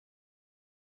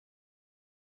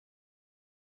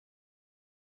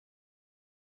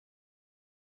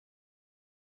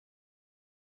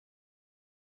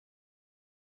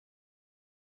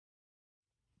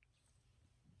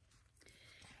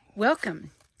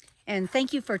Welcome, and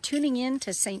thank you for tuning in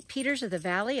to St. Peter's of the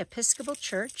Valley Episcopal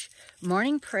Church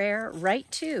Morning Prayer Rite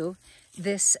 2,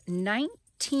 this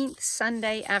 19th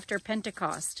Sunday after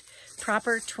Pentecost,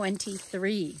 proper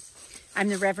 23. I'm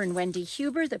the Rev Wendy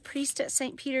Huber, the priest at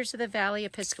St. Peter's of the Valley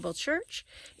Episcopal Church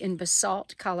in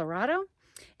Basalt, Colorado,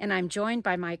 and I'm joined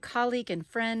by my colleague and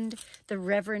friend, the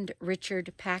Reverend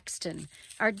Richard Paxton,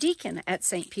 our deacon at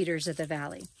St. Peter's of the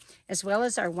Valley, as well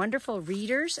as our wonderful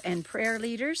readers and prayer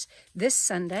leaders this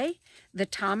Sunday, the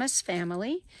Thomas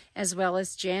family, as well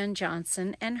as Jan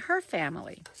Johnson and her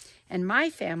family, and my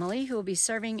family who will be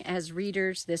serving as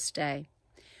readers this day.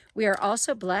 We are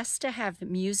also blessed to have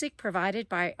music provided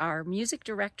by our music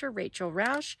director, Rachel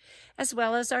Rausch, as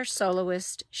well as our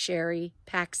soloist, Sherry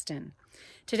Paxton.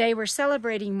 Today we're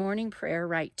celebrating Morning Prayer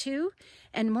Rite 2,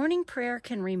 and morning prayer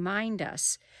can remind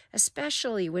us,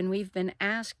 especially when we've been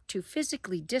asked to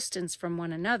physically distance from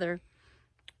one another,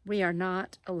 we are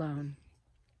not alone.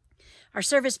 Our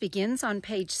service begins on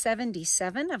page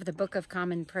 77 of the Book of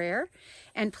Common Prayer,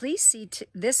 and please see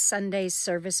this Sunday's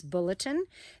service bulletin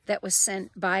that was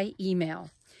sent by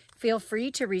email. Feel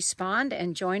free to respond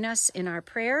and join us in our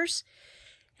prayers,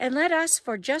 and let us,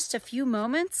 for just a few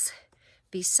moments,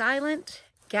 be silent,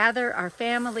 gather our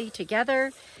family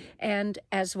together, and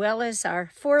as well as our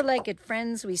four-legged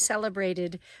friends we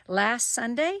celebrated last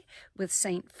Sunday with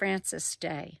St. Francis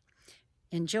Day.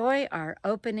 Enjoy our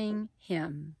opening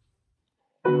hymn.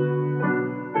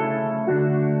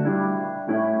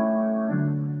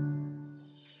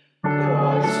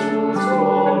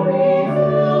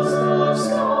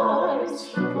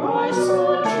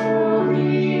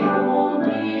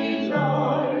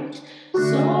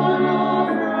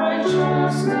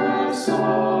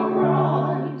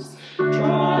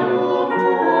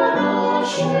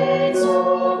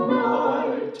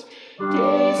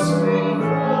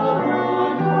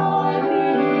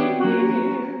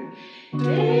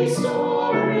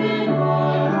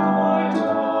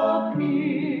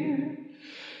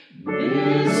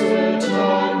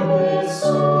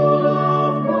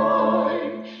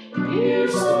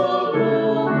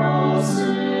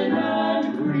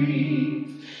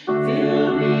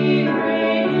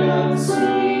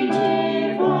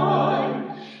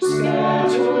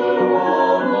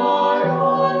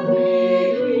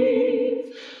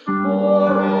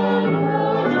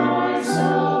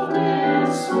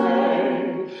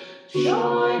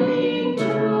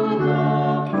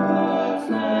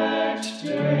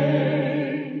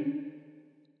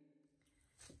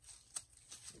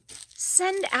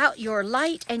 Send out your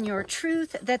light and your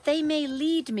truth, that they may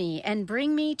lead me and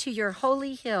bring me to your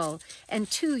holy hill and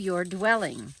to your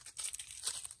dwelling.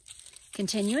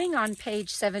 Continuing on page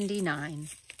 79.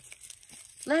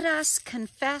 Let us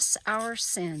confess our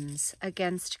sins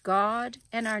against God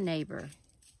and our neighbor.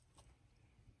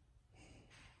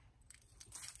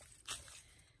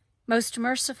 Most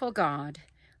merciful God,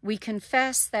 we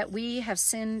confess that we have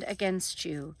sinned against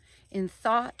you in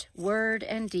thought, word,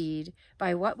 and deed,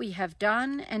 by what we have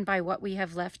done and by what we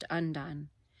have left undone.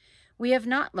 We have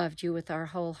not loved you with our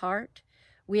whole heart.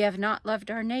 We have not loved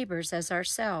our neighbors as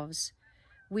ourselves.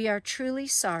 We are truly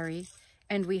sorry,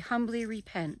 and we humbly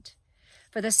repent.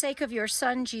 For the sake of your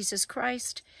Son, Jesus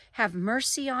Christ, have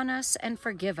mercy on us and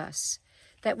forgive us,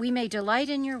 that we may delight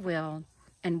in your will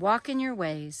and walk in your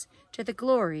ways to the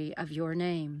glory of your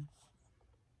name.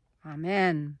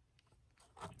 Amen.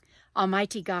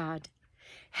 Almighty God,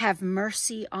 have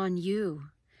mercy on you,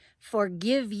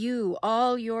 forgive you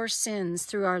all your sins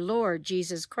through our Lord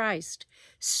Jesus Christ,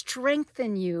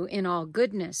 strengthen you in all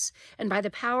goodness, and by the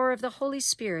power of the Holy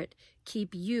Spirit,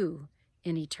 keep you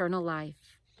in eternal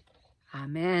life.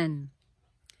 Amen.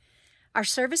 Our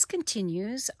service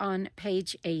continues on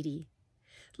page 80.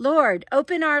 Lord,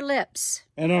 open our lips,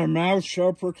 and our mouth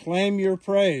shall proclaim your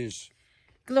praise.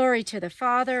 Glory to the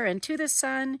Father, and to the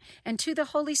Son, and to the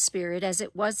Holy Spirit, as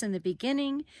it was in the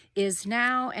beginning, is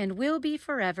now, and will be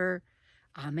forever.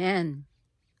 Amen.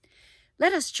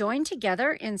 Let us join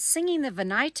together in singing the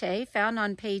Venite found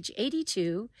on page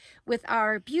 82 with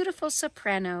our beautiful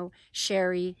soprano,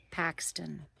 Sherry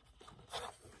Paxton.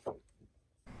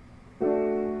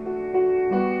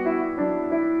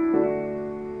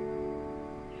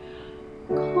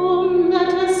 Come,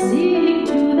 let us sing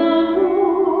to the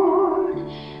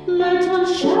Lord. Let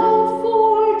us shout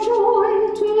for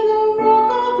joy to the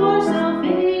rock of our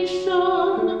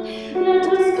salvation. Let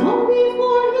us come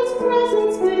before his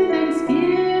presence with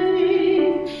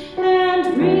thanksgiving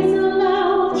and raise a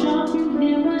loud shout to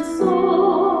him with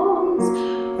songs.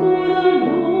 For the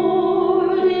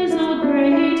Lord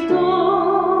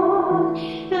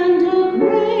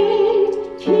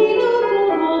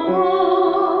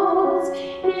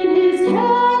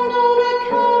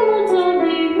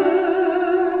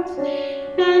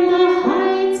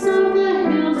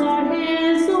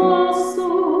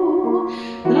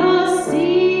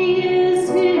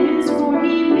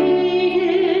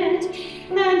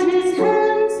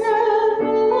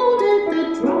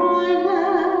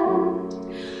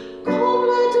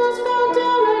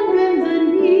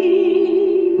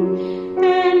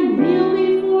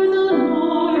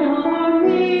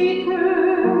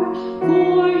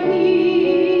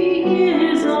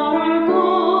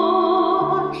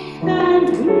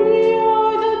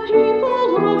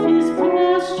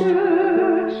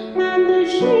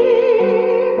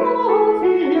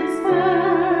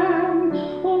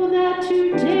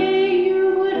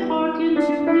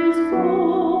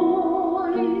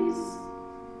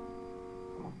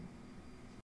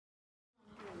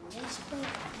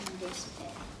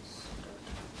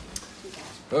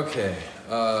Okay,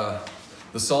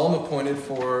 the psalm appointed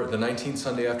for the 19th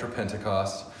Sunday after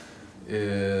Pentecost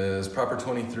is Proper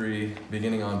 23,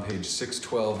 beginning on page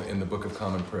 612 in the Book of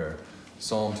Common Prayer.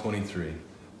 Psalm 23.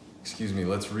 Excuse me,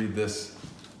 let's read this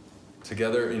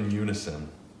together in unison.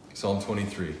 Psalm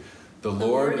 23. The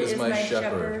Lord is my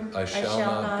shepherd, I shall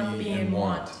not be in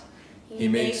want. He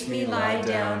makes me lie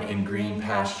down in green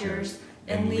pastures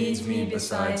and leads me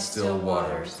beside still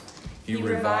waters. He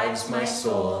revives my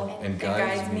soul and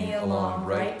guides me along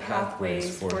right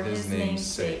pathways for his name's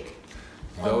sake.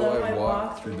 Though I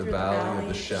walk through the valley of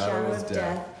the shadow of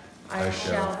death, I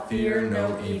shall fear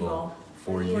no evil,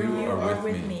 for you are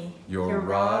with me. Your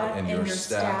rod and your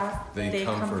staff, they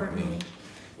comfort me.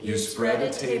 You spread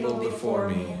a table before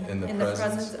me in the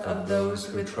presence of those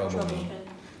who trouble me.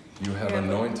 You have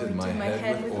anointed my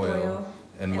head with oil,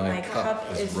 and my cup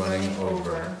is running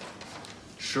over.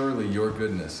 Surely your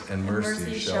goodness and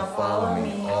mercy shall follow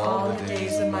me all the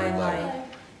days of my life,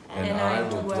 and I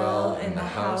will dwell in the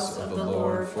house of the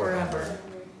Lord forever.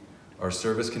 Our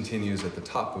service continues at the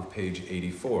top of page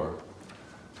 84.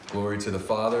 Glory to the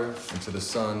Father, and to the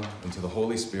Son, and to the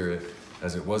Holy Spirit,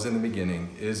 as it was in the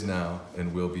beginning, is now,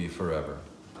 and will be forever.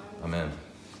 Amen.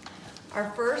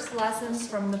 Our first lessons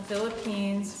from the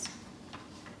Philippines.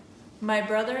 My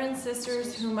brother and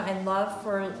sisters whom I love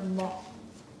for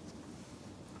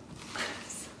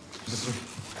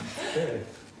Okay,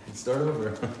 let's start over.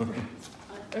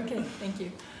 Okay, thank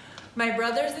you. My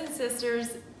brothers and sisters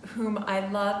whom I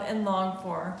love and long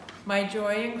for, my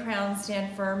joy and crown,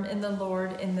 stand firm in the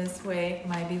Lord in this way,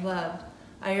 my beloved.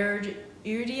 I urge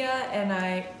Euodia and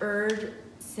I urge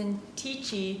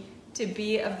Syntyche to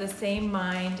be of the same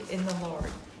mind in the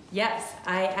Lord. Yes,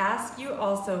 I ask you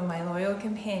also, my loyal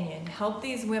companion, help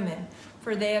these women,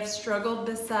 for they have struggled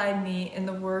beside me in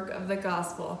the work of the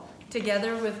gospel,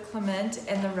 together with Clement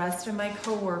and the rest of my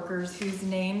co-workers whose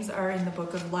names are in the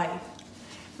book of life.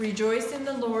 Rejoice in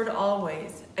the Lord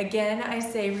always. Again, I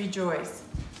say rejoice.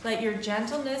 Let your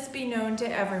gentleness be known to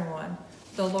everyone.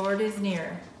 The Lord is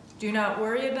near. Do not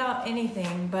worry about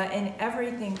anything, but in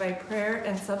everything by prayer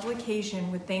and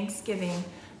supplication with thanksgiving,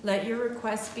 let your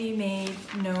requests be made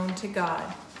known to God.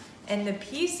 And the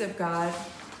peace of God,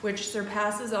 which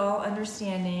surpasses all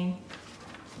understanding,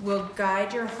 will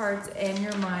guide your hearts and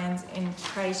your minds in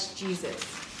Christ Jesus.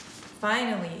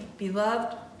 Finally,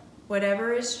 beloved,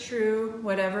 whatever is true,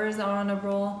 whatever is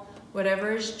honorable,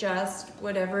 whatever is just,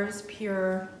 whatever is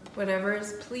pure, whatever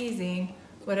is pleasing,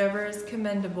 whatever is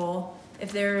commendable,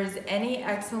 if there is any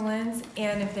excellence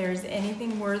and if there is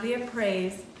anything worthy of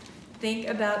praise, think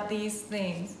about these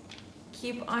things.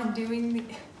 Keep on doing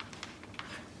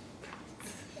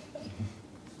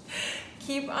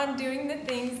the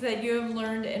things that you have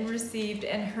learned and received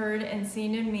and heard and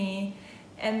seen in me,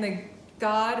 and the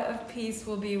God of peace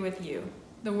will be with you.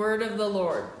 The word of the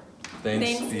Lord.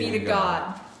 Thanks be to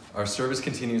God. Our service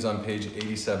continues on page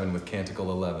 87 with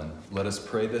Canticle 11. Let us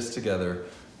pray this together.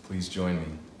 Please join me.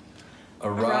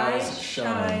 Arise,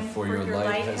 shine, for your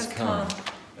light has come,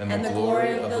 and the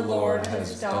glory of the Lord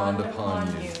has dawned upon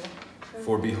you.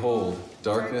 For behold,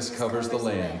 darkness covers the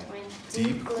land,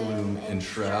 deep gloom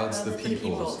enshrouds the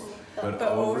peoples, but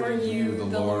over you the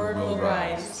Lord will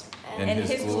rise, and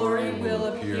his glory will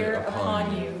appear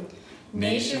upon you.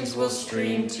 Nations will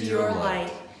stream to your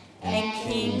light, and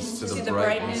kings to the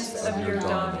brightness of your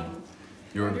dawning.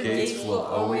 Your gates will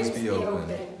always be open.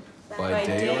 By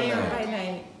day or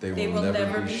night, they will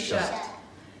never be shut.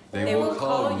 They will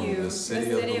call you the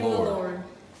city of the Lord,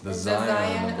 the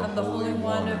Zion of the Holy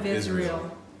One of Israel.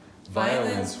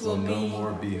 Violence will no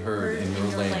more be heard in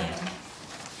your land.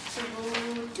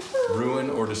 Ruin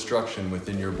or destruction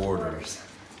within your borders.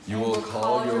 You will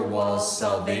call your walls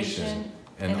salvation,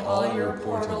 and all your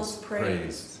portals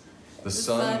praise. The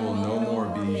sun will no more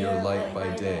be your light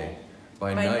by day.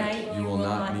 By night you will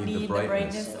not need the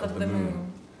brightness of the moon.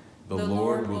 The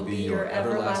Lord will be your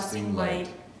everlasting light,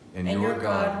 and your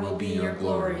God will be your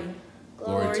glory.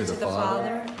 Glory to the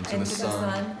Father, and to the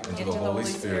Son, and to the Holy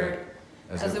Spirit,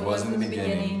 as it was in the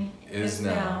beginning, is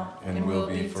now, and will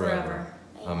be forever.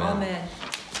 Amen. Amen.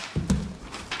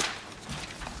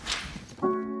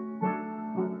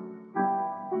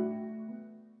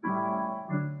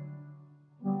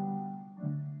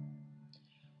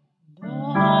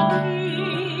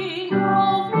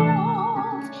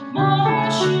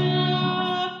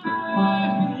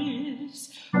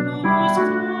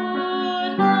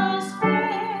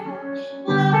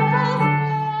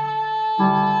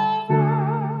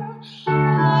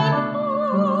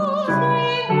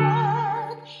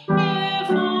 If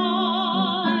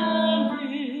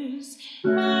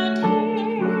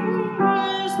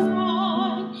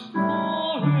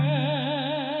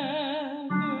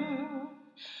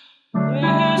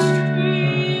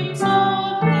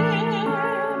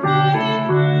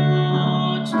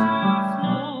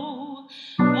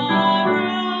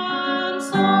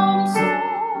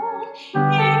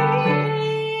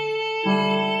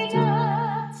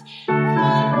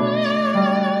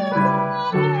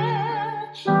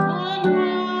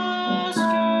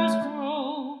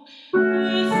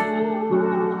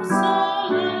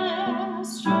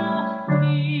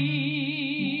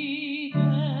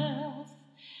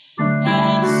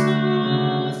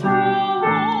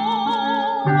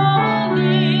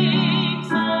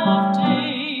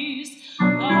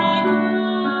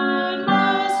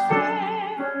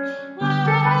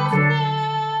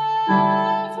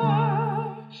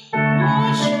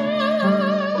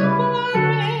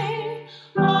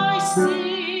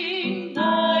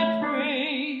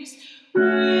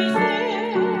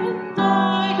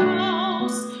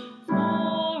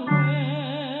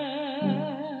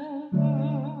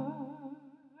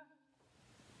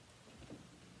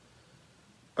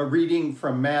A reading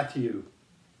from Matthew.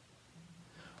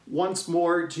 Once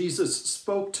more, Jesus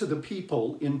spoke to the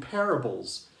people in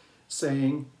parables,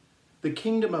 saying, "The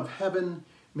kingdom of heaven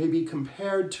may be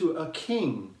compared to a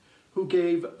king who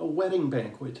gave a wedding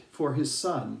banquet for his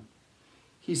son.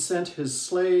 He sent his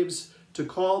slaves to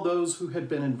call those who had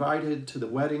been invited to the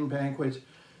wedding banquet,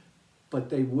 but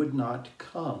they would not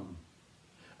come.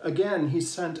 Again, he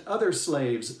sent other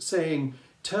slaves, saying,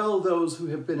 'Tell those who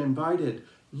have been invited,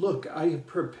 look, I have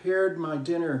prepared my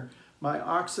dinner. My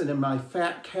oxen and my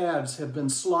fat calves have been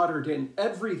slaughtered, and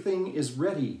everything is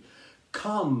ready.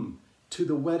 Come to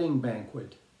the wedding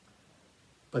banquet.'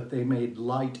 But they made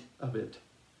light of it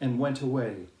and went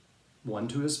away, one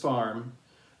to his farm,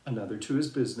 another to his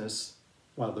business,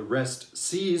 while the rest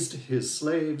seized his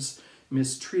slaves,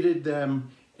 mistreated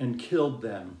them, and killed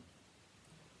them.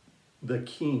 The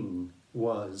king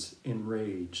was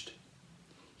enraged.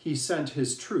 He sent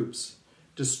his troops,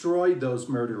 destroyed those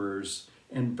murderers,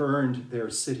 and burned their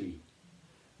city.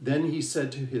 Then he said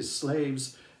to his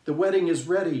slaves, 'The wedding is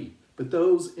ready, but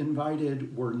those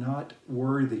invited were not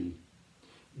worthy.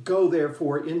 Go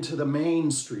therefore into the main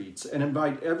streets and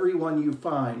invite everyone you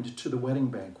find to the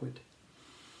wedding banquet.'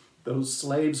 Those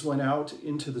slaves went out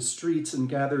into the streets and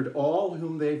gathered all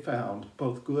whom they found,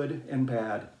 both good and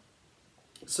bad.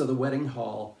 So the wedding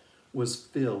hall was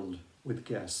filled with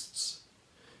guests.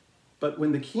 But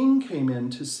when the king came in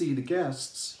to see the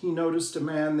guests, he noticed a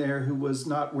man there who was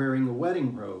not wearing a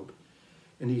wedding robe.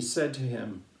 And he said to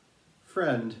him,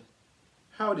 'Friend,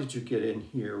 how did you get in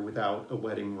here without a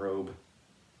wedding robe?'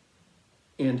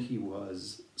 And he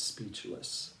was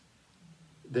speechless.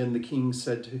 Then the king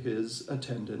said to his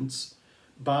attendants,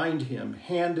 'Bind him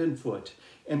hand and foot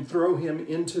and throw him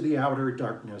into the outer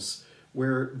darkness,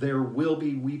 where there will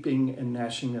be weeping and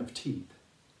gnashing of teeth.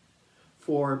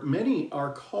 For many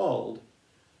are called,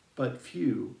 but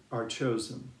few are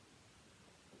chosen.'"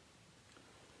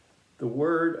 The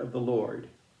word of the Lord.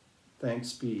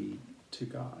 Thanks be to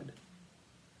God.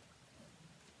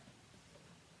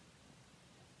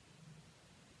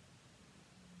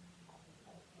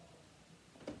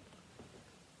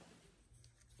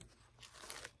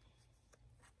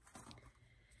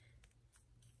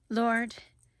 Lord,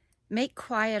 make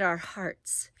quiet our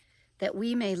hearts, that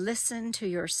we may listen to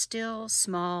your still,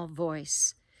 small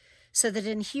voice, so that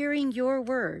in hearing your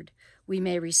word, we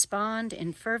may respond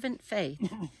in fervent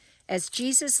faith. As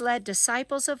Jesus led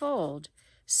disciples of old,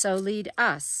 so lead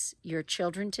us, your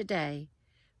children, today.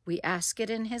 We ask it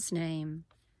in his name.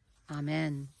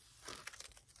 Amen.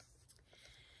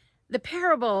 The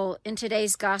parable in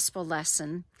today's gospel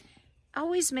lesson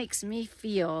always makes me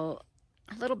feel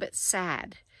a little bit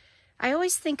sad. I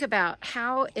always think about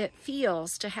how it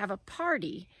feels to have a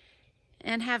party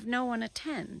and have no one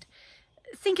attend.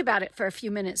 Think about it for a few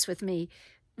minutes with me.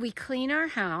 We clean our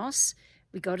house,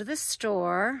 we go to the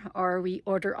store, or we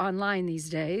order online these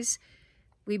days.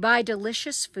 We buy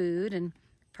delicious food and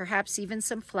perhaps even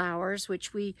some flowers,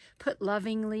 which we put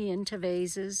lovingly into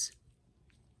vases.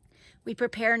 We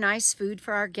prepare nice food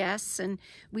for our guests, and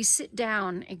we sit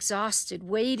down exhausted,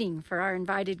 waiting for our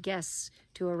invited guests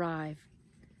to arrive.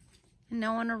 And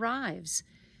no one arrives,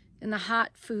 and the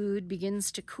hot food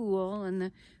begins to cool, and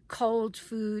the cold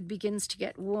food begins to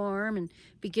get warm and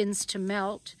begins to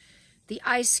melt. The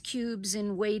ice cubes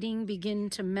in waiting begin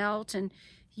to melt, and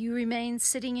you remain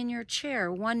sitting in your chair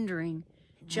wondering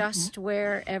just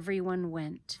where everyone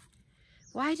went.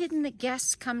 Why didn't the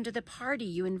guests come to the party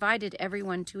you invited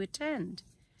everyone to attend?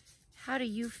 How do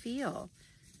you feel?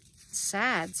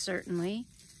 Sad, certainly.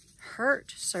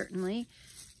 Hurt, certainly.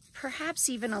 Perhaps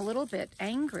even a little bit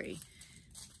angry.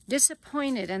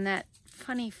 Disappointed, and that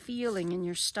funny feeling in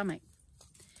your stomach.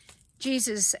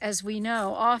 Jesus, as we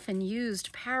know, often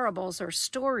used parables or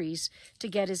stories to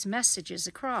get his messages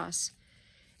across.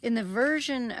 In the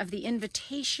version of the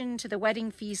invitation to the wedding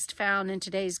feast found in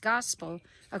today's gospel,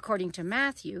 according to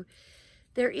Matthew,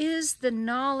 there is the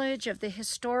knowledge of the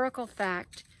historical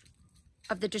fact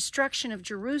of the destruction of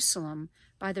Jerusalem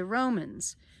by the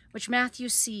Romans, which Matthew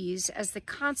sees as the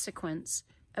consequence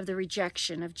of the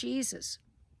rejection of Jesus.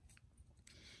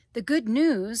 The good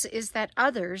news is that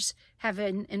others have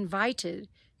been invited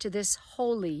to this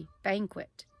holy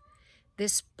banquet.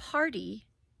 This party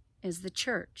is the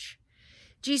church.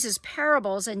 Jesus'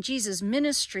 parables and Jesus'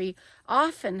 ministry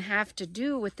often have to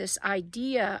do with this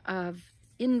idea of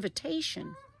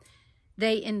invitation.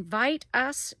 They invite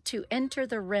us to enter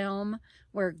the realm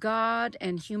where God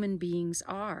and human beings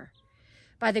are,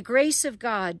 by the grace of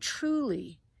God,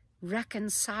 truly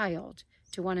reconciled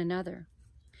to one another,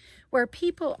 where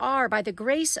people are, by the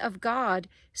grace of God,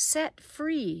 set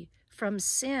free from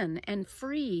sin and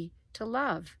free to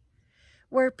love,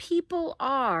 where people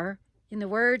are, in the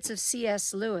words of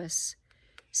C.S. Lewis,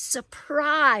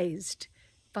 surprised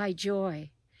by joy.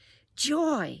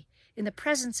 Joy in the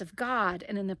presence of God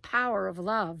and in the power of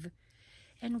love.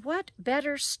 And what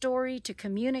better story to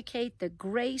communicate the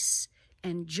grace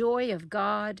and joy of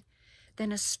God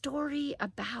than a story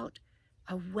about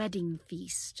a wedding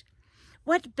feast?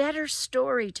 What better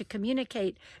story to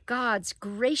communicate God's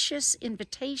gracious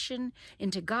invitation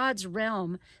into God's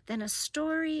realm than a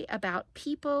story about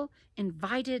people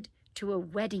invited to a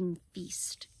wedding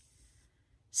feast?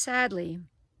 Sadly,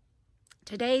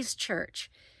 today's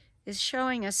church is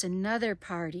showing us another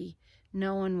party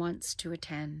no one wants to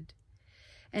attend.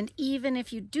 And even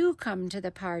if you do come to the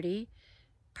party,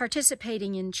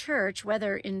 participating in church,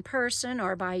 whether in person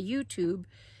or by YouTube,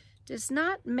 does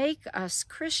not make us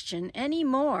Christian any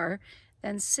more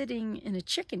than sitting in a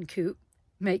chicken coop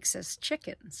makes us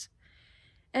chickens.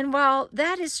 And while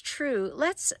that is true,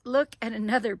 let's look at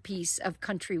another piece of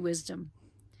country wisdom.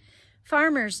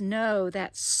 Farmers know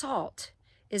that salt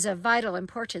is of vital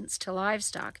importance to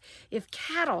livestock. If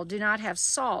cattle do not have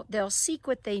salt, they'll seek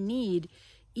what they need,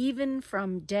 even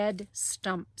from dead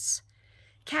stumps.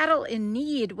 Cattle in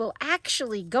need will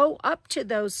actually go up to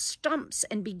those stumps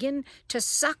and begin to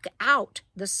suck out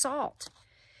the salt.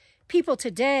 People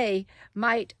today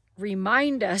might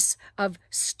remind us of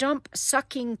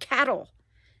stump-sucking cattle.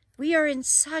 We are in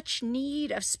such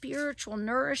need of spiritual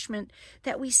nourishment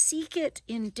that we seek it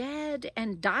in dead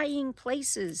and dying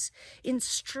places, in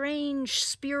strange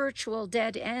spiritual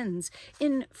dead ends,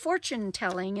 in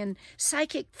fortune-telling and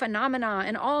psychic phenomena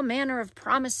and all manner of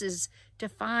promises to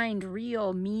find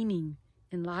real meaning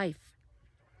in life.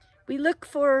 We look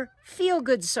for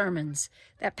feel-good sermons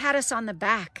that pat us on the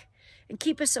back and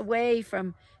keep us away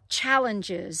from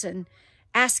challenges and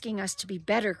asking us to be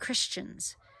better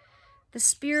Christians. The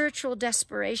spiritual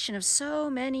desperation of so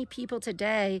many people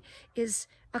today is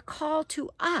a call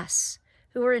to us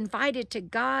who are invited to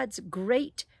God's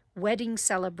great wedding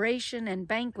celebration and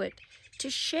banquet to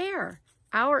share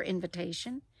our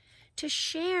invitation, to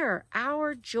share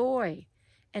our joy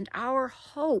and our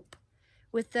hope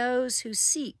with those who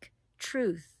seek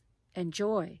truth and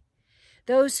joy,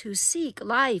 those who seek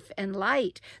life and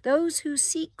light, those who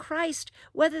seek Christ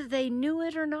whether they knew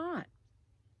it or not.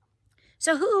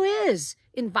 So who is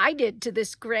invited to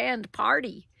this grand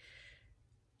party?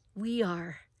 We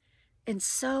are, and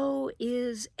so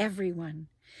is everyone.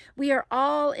 We are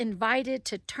all invited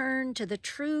to turn to the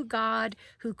true God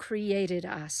who created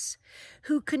us,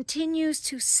 who continues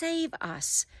to save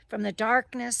us from the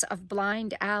darkness of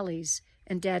blind alleys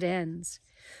and dead ends,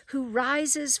 who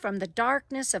rises from the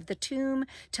darkness of the tomb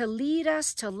to lead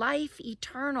us to life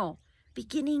eternal,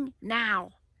 beginning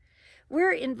now.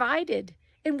 We're invited,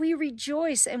 and we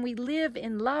rejoice and we live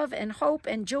in love and hope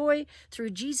and joy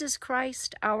through Jesus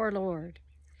Christ our Lord.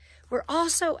 We're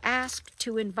also asked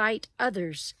to invite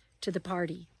others to the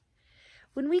party.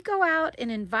 When we go out and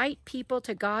invite people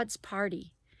to God's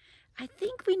party, I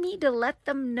think we need to let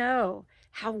them know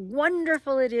how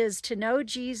wonderful it is to know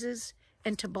Jesus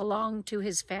and to belong to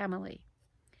his family.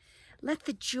 Let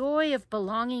the joy of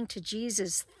belonging to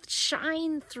Jesus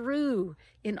shine through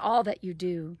in all that you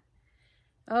do.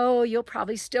 Oh, you'll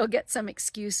probably still get some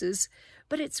excuses,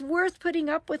 but it's worth putting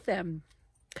up with them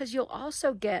because you'll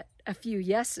also get a few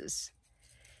yeses.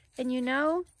 And you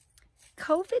know,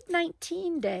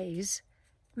 COVID-19 days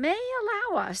may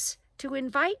allow us to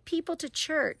invite people to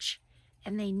church,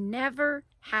 and they never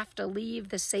have to leave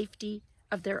the safety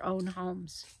of their own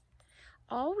homes.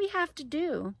 All we have to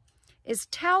do is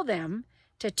tell them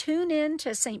to tune in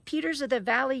to St. Peter's of the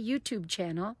Valley YouTube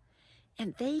channel,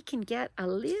 and they can get a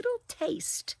little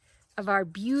taste of our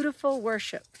beautiful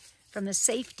worship from the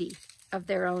safety of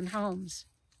their own homes.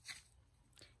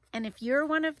 And if you're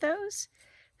one of those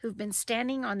who've been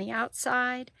standing on the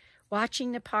outside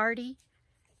watching the party,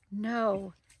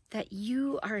 know that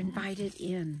you are invited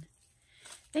in.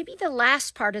 Maybe the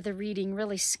last part of the reading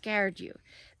really scared you.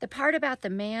 The part about the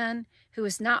man who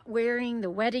is not wearing the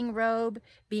wedding robe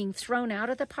being thrown out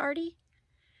of the party.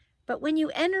 But when you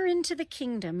enter into the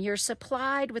kingdom, you're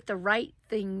supplied with the right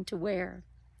thing to wear.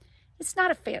 It's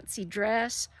not a fancy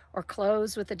dress or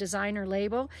clothes with a designer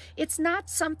label. It's not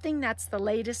something that's the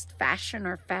latest fashion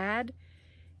or fad.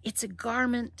 It's a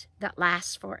garment that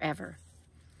lasts forever.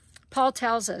 Paul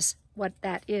tells us what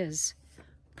that is.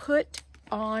 Put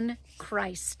on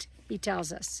Christ, he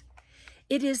tells us.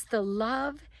 It is the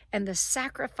love and the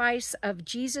sacrifice of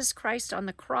Jesus Christ on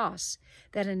the cross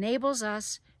that enables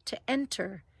us to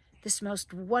enter this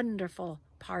most wonderful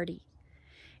party.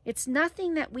 It's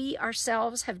nothing that we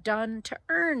ourselves have done to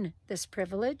earn this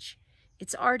privilege.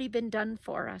 It's already been done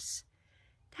for us.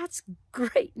 That's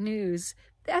great news.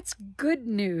 That's good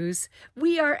news.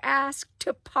 We are asked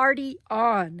to party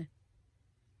on.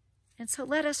 And so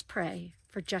let us pray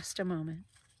for just a moment.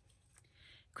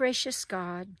 Gracious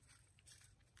God,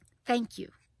 thank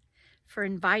you for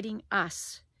inviting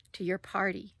us to your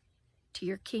party, to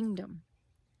your kingdom.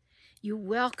 You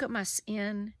welcome us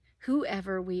in,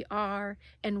 whoever we are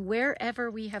and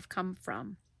wherever we have come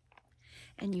from.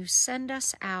 And you send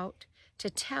us out to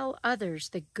tell others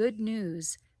the good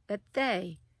news that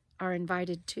they are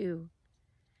invited to.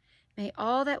 May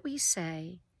all that we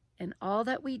say and all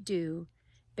that we do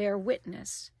bear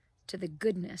witness to the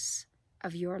goodness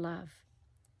of your love.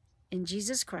 In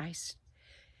Jesus Christ.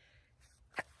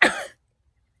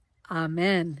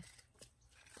 Amen.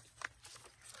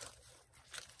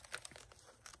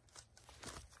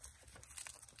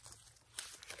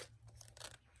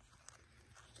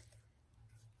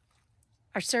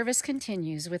 Our service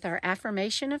continues with our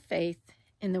affirmation of faith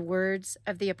in the words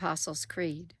of the Apostles'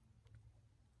 Creed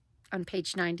on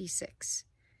page 96.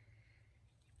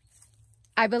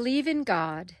 I believe in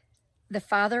God, the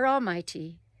Father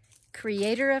Almighty,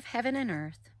 creator of heaven and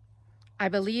earth. I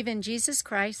believe in Jesus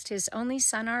Christ, his only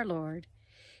Son, our Lord.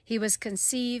 He was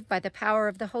conceived by the power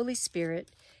of the Holy Spirit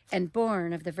and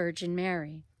born of the Virgin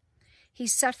Mary. He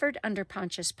suffered under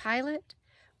Pontius Pilate,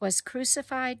 was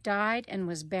crucified, died, and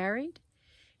was buried.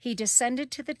 He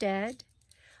descended to the dead.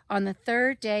 On the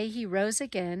third day he rose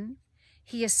again.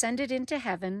 He ascended into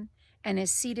heaven and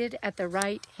is seated at the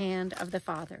right hand of the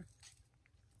Father.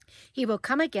 He will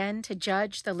come again to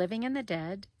judge the living and the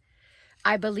dead.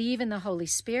 I believe in the Holy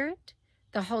Spirit,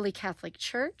 the Holy Catholic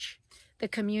Church, the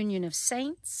communion of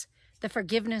saints, the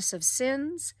forgiveness of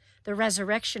sins, the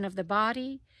resurrection of the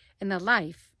body, and the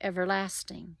life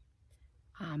everlasting.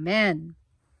 Amen.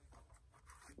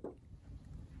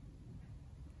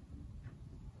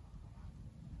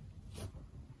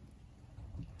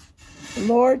 The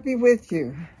Lord be with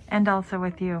you. And also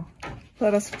with you.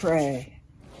 Let us pray.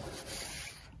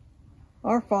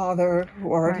 Our Father,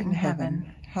 who art in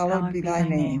heaven, hallowed be thy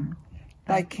name.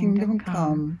 Thy kingdom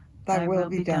come, thy will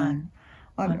be done,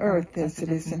 on earth as it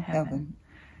is in heaven.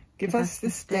 Give us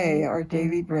this day our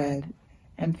daily bread,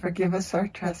 and forgive us our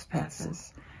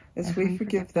trespasses, as we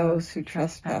forgive those who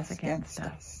trespass against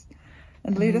us.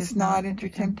 And lead us not into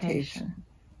temptation,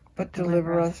 but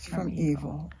deliver us from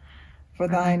evil. For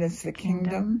thine is the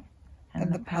kingdom,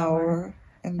 and the power,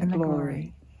 and the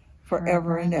glory,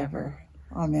 forever and ever.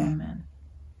 Amen.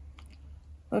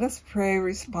 Let us pray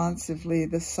responsively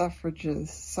the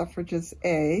suffrages. Suffrages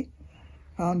A,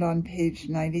 found on page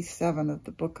 97 of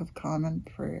the Book of Common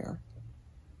Prayer.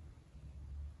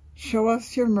 Show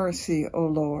us your mercy, O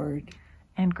Lord,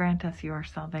 and grant us your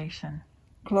salvation.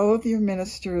 Clothe your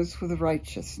ministers with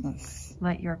righteousness.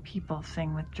 Let your people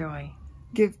sing with joy.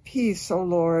 Give peace, O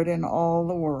Lord, in all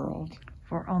the world.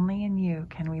 For only in you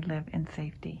can we live in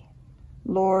safety.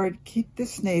 Lord, keep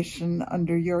this nation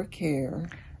under your care,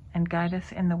 and guide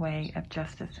us in the way of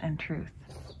justice and truth.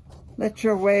 Let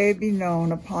your way be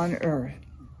known upon earth.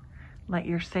 Let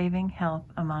your saving help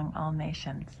among all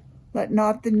nations. Let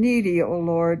not the needy, O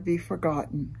Lord, be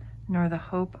forgotten, nor the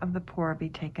hope of the poor be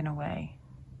taken away.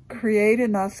 Create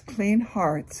in us clean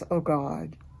hearts, O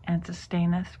God, and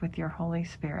sustain us with your Holy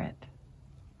Spirit.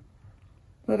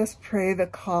 Let us pray the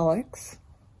collects,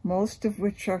 most of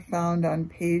which are found on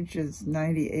pages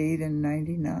 98 and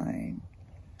 99.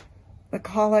 The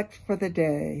collect for the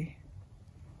day.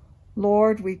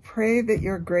 Lord, we pray that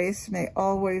your grace may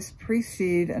always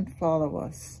precede and follow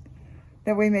us,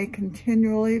 that we may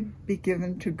continually be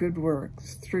given to good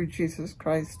works through Jesus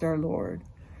Christ our Lord,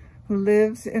 who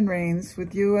lives and reigns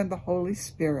with you and the Holy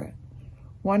Spirit,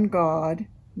 one God,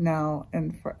 now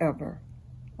and forever.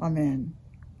 Amen.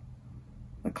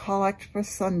 The collect for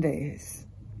Sundays.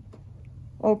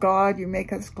 O God, you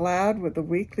make us glad with the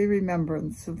weekly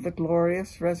remembrance of the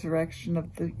glorious resurrection of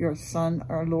your Son,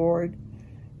 our Lord.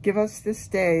 Give us this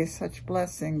day such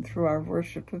blessing through our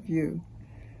worship of you,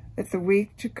 that the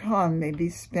week to come may be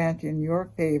spent in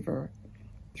your favor,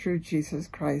 through Jesus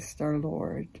Christ our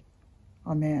Lord.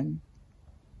 Amen.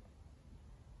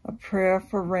 A prayer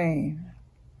for rain.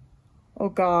 O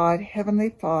God, Heavenly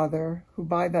Father, who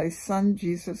by thy Son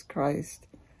Jesus Christ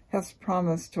hast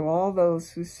promised to all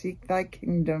those who seek thy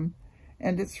kingdom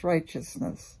and its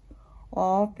righteousness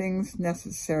all things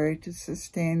necessary to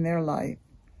sustain their life.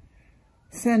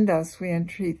 Send us, we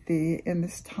entreat thee, in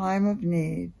this time of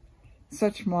need,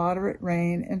 such moderate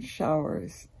rain and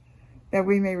showers, that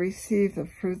we may receive the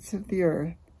fruits of the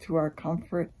earth to our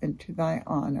comfort and to thy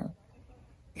honor.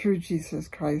 Through Jesus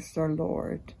Christ our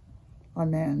Lord.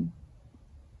 Amen.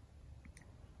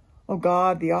 O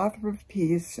God, the author of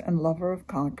peace and lover of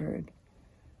concord,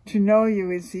 to know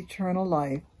you is eternal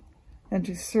life, and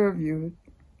to serve you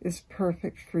is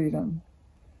perfect freedom.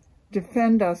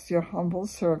 Defend us, your humble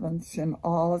servants, in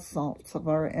all assaults of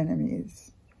our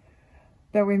enemies,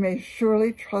 that we may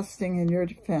surely, trusting in your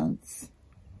defense,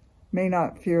 may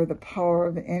not fear the power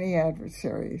of any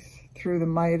adversaries, through the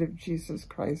might of Jesus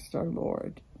Christ our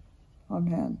Lord.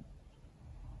 Amen.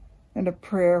 And a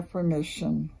prayer for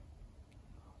mission.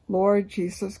 Lord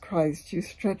Jesus Christ, you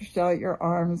stretched out your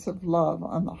arms of love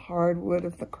on the hard wood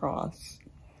of the cross,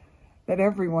 that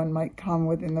everyone might come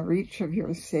within the reach of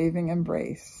your saving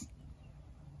embrace.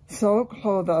 So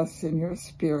clothe us in your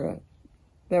Spirit,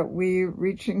 that we,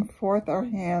 reaching forth our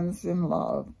hands in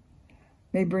love,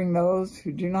 may bring those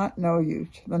who do not know you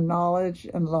to the knowledge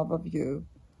and love of you,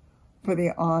 for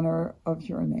the honor of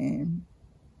your name.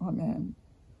 Amen.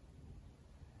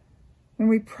 And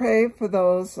we pray for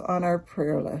those on our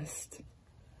prayer list,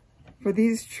 for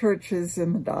these churches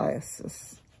in the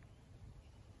diocese.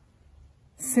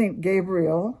 St.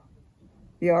 Gabriel,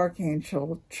 the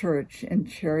Archangel Church in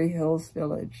Cherry Hills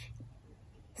Village,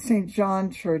 St.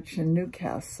 John Church in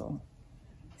Newcastle,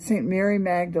 St. Mary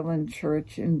Magdalene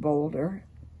Church in Boulder,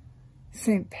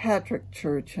 St. Patrick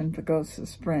Church in Pagosa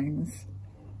Springs,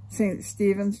 St.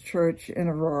 Stephen's Church in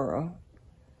Aurora,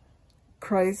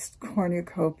 Christ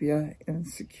Cornucopia in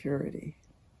Security.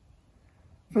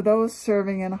 For those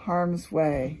serving in harm's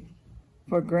way,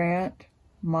 for Grant,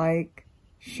 Mike,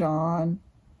 Sean,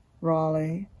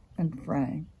 Raleigh, and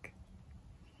Frank.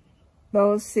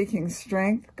 Those seeking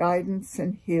strength, guidance,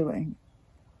 and healing,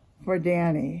 for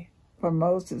Danny, for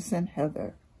Moses and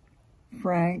Heather,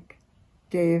 Frank,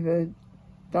 David,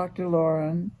 Dr.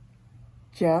 Lauren,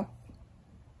 Jeff,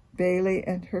 Bailey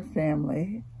and her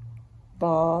family,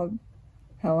 Bob,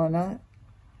 Helena,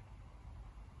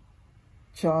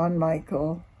 John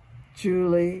Michael,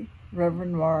 Julie,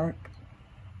 Reverend Mark,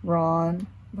 Ron,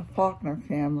 the Faulkner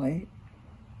family,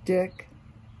 Dick,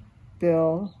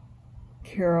 Bill,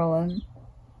 Carolyn,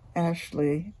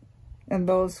 Ashley, and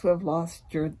those who have lost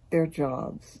their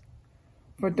jobs.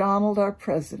 For Donald, our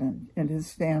president, and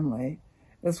his family,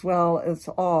 as well as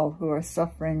all who are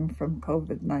suffering from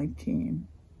COVID-19.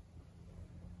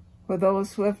 For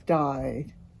those who have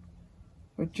died,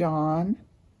 for John,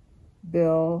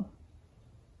 Bill,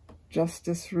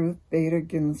 Justice Ruth Bader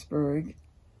Ginsburg,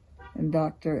 and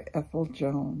Dr. Ethel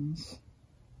Jones.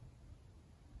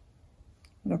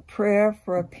 And a prayer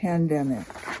for a pandemic.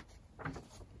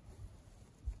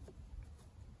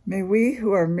 May we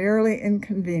who are merely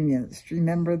inconvenienced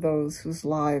remember those whose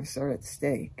lives are at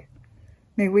stake.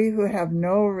 May we who have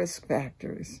no risk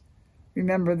factors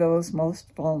remember those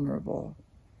most vulnerable.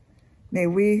 May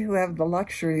we who have the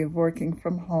luxury of working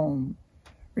from home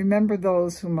remember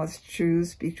those who must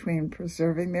choose between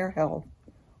preserving their health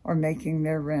or making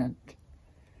their rent.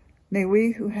 May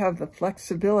we who have the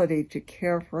flexibility to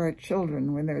care for our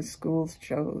children when their schools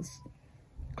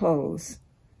close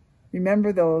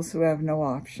remember those who have no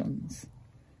options.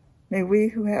 May we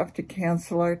who have to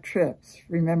cancel our trips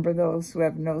remember those who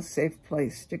have no safe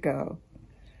place to go.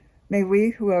 May we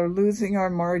who are losing our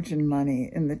margin money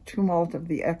in the tumult of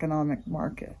the economic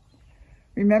market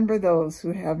remember those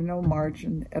who have no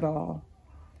margin at all.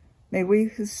 May we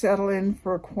who settle in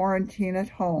for a quarantine at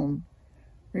home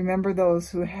remember those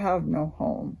who have no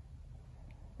home.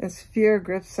 As fear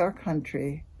grips our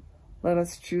country, let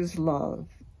us choose love.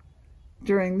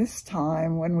 During this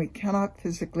time when we cannot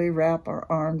physically wrap our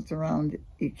arms around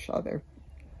each other,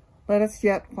 let us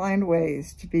yet find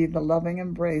ways to be the loving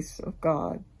embrace of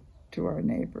God to our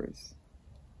neighbors.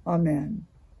 Amen.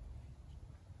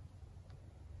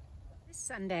 This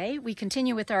Sunday, we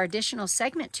continue with our additional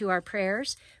segment to our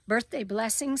prayers, Birthday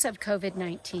Blessings of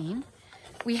COVID-19.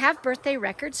 We have birthday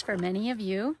records for many of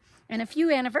you and a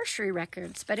few anniversary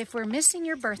records, but if we're missing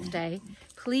your birthday,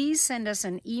 please send us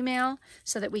an email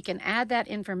so that we can add that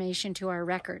information to our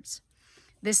records.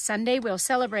 This Sunday, we'll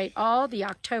celebrate all the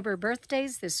October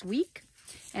birthdays this week,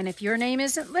 and if your name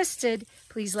isn't listed,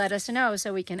 please let us know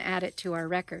so we can add it to our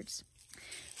records.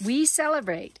 We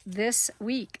celebrate this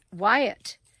week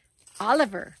Wyatt,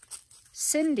 Oliver,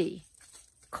 Cindy,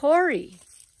 Corey,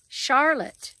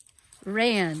 Charlotte,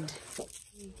 Rand.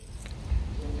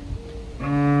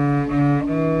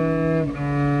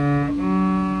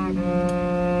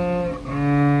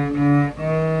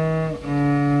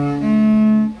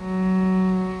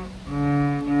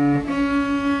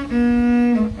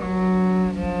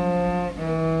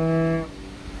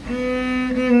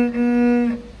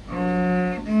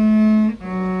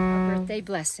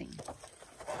 Blessing.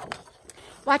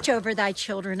 Watch over thy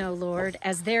children, O Lord,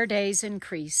 as their days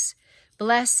increase.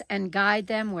 Bless and guide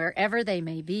them wherever they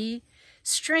may be.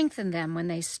 Strengthen them when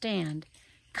they stand.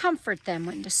 Comfort them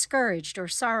when discouraged or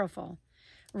sorrowful.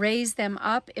 Raise them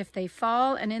up if they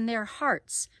fall, and in their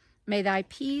hearts may thy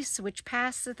peace, which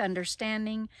passeth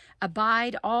understanding,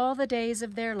 abide all the days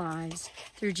of their lives.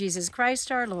 Through Jesus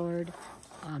Christ our Lord.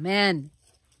 Amen.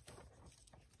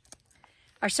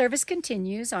 Our service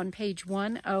continues on page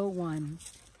 101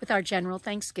 with our general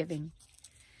thanksgiving.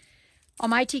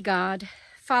 Almighty God,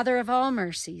 Father of all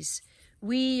mercies,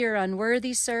 we, your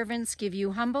unworthy servants, give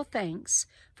you humble thanks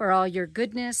for all your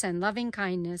goodness and loving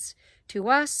kindness to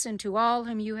us and to all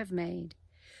whom you have made.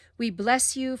 We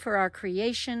bless you for our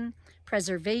creation,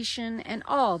 preservation, and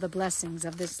all the blessings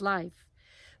of this life,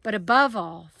 but above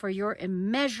all for your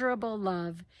immeasurable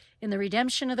love in the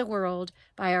redemption of the world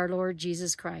by our Lord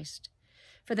Jesus Christ,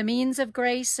 for the means of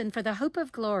grace and for the hope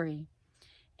of glory.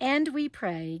 And we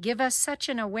pray, give us such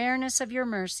an awareness of your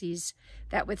mercies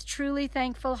that with truly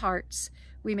thankful hearts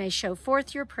we may show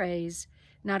forth your praise,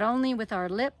 not only with our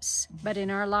lips, but in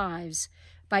our lives,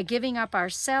 by giving up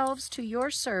ourselves to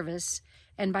your service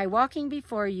and by walking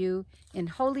before you in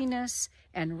holiness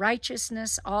and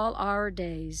righteousness all our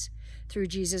days. Through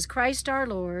Jesus Christ our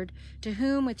Lord, to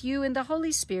whom with you and the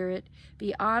Holy Spirit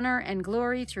be honor and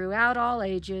glory throughout all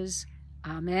ages.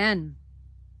 Amen.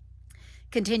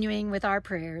 Continuing with our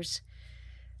prayers.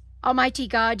 Almighty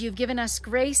God, you've given us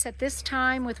grace at this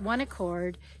time with one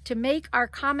accord to make our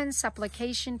common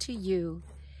supplication to you,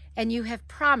 and you have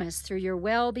promised through your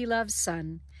well-beloved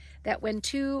Son that when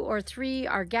 2 or 3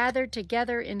 are gathered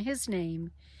together in his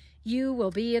name, you will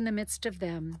be in the midst of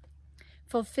them.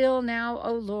 Fulfill now,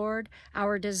 O Lord,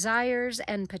 our desires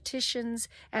and petitions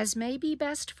as may be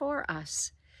best for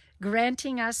us,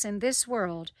 granting us in this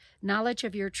world knowledge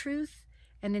of your truth,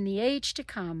 and in the age to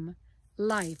come,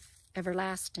 life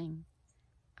everlasting.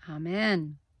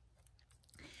 Amen.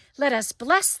 Let us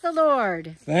bless the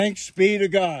Lord. Thanks be to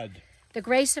God. The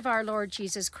grace of our Lord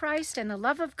Jesus Christ and the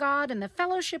love of God and the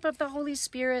fellowship of the Holy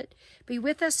Spirit be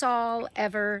with us all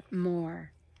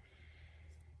evermore.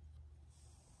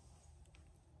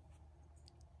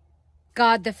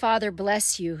 God the Father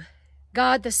bless you.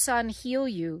 God the Son heal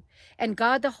you. And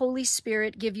God the Holy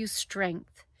Spirit give you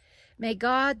strength. May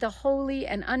God, the Holy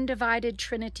and Undivided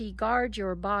Trinity, guard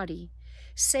your body,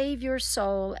 save your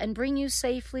soul, and bring you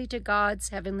safely to God's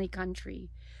heavenly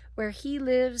country, where he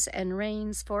lives and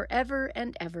reigns forever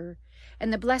and ever.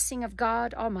 And the blessing of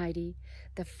God Almighty,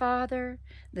 the Father,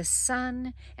 the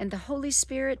Son, and the Holy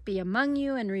Spirit be among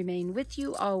you and remain with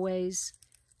you always.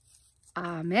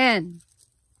 Amen.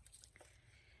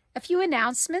 A few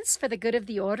announcements for the good of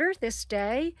the order this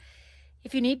day.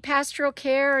 If you need pastoral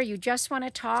care or you just want to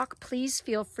talk, please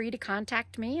feel free to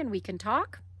contact me and we can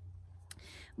talk.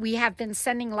 We have been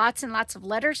sending lots and lots of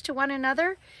letters to one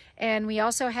another, and we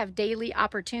also have daily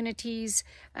opportunities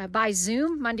by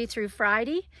Zoom, Monday through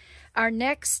Friday. Our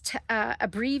next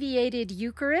abbreviated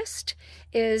Eucharist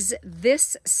is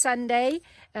this Sunday,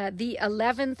 the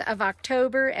 11th of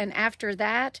October, and after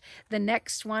that, the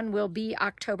next one will be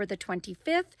October the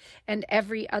 25th, and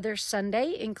every other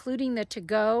Sunday, including the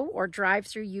to-go or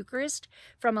drive-through Eucharist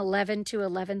from 11 to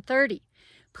 11:30.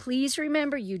 Please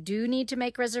remember, you do need to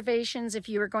make reservations if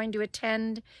you are going to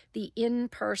attend the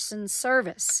in-person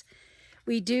service.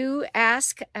 We do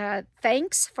ask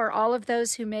thanks for all of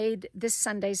those who made this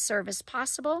Sunday's service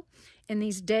possible in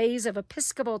these days of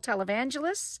Episcopal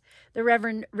televangelists, the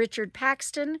Reverend Richard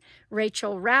Paxton,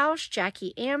 Rachel Roush,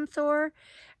 Jackie Amthor,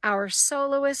 our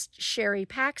soloist Sherry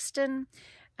Paxton,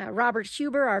 Robert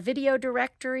Huber, our video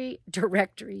director,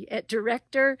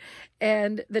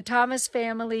 and the Thomas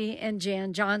family, and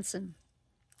Jan Johnson.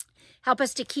 Help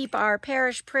us to keep our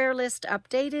parish prayer list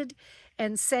updated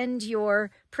and send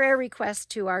your prayer requests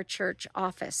to our church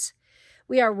office.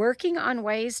 We are working on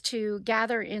ways to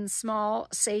gather in small,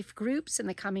 safe groups in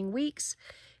the coming weeks.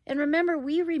 And remember,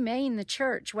 we remain the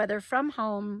church, whether from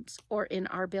homes or in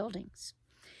our buildings.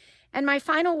 And my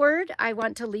final word I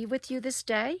want to leave with you this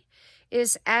day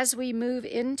is, as we move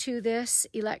into this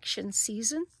election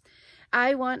season,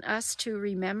 I want us to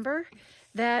remember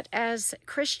that as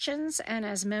Christians and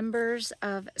as members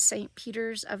of St.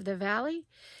 Peter's of the Valley,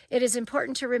 it is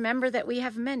important to remember that we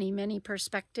have many, many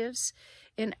perspectives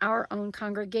in our own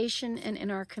congregation and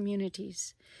in our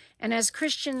communities. And as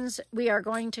Christians, we are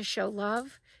going to show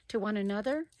love to one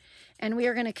another, and we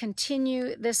are going to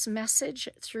continue this message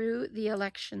through the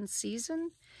election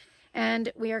season,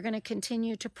 and we are going to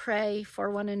continue to pray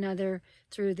for one another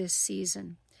through this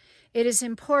season. It is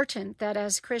important that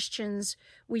as Christians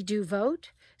we do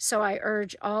vote, so I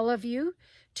urge all of you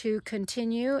to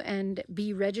continue and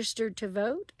be registered to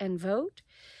vote and vote.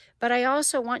 But I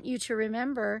also want you to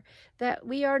remember that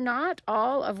we are not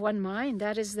all of one mind.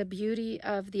 That is the beauty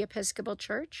of the Episcopal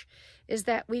Church, is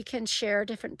that we can share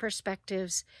different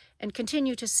perspectives and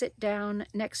continue to sit down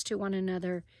next to one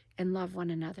another and love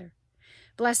one another.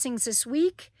 Blessings this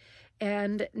week,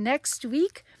 and next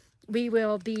week we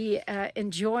will be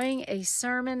enjoying a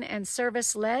sermon and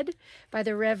service led by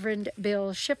the Reverend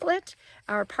Bill Shiflett,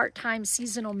 our part-time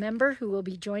seasonal member who will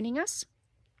be joining us.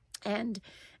 And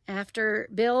after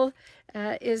Bill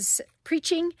is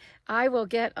preaching, I will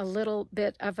get a little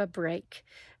bit of a break.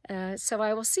 So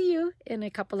I will see you in a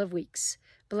couple of weeks.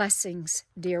 Blessings,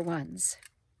 dear ones.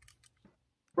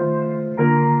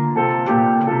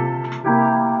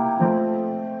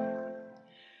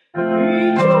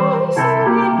 Rejoice,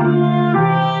 ye pure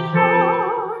in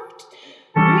heart.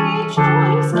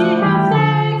 Rejoice, give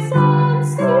thanks and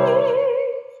sing.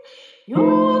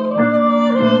 Your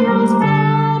glorious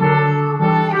banner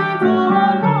wave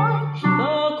on high,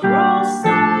 the cross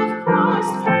of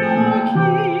Christ the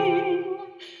King.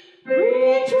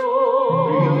 Rejoice,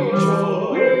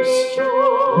 rejoice,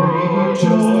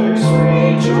 rejoice,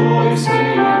 rejoice.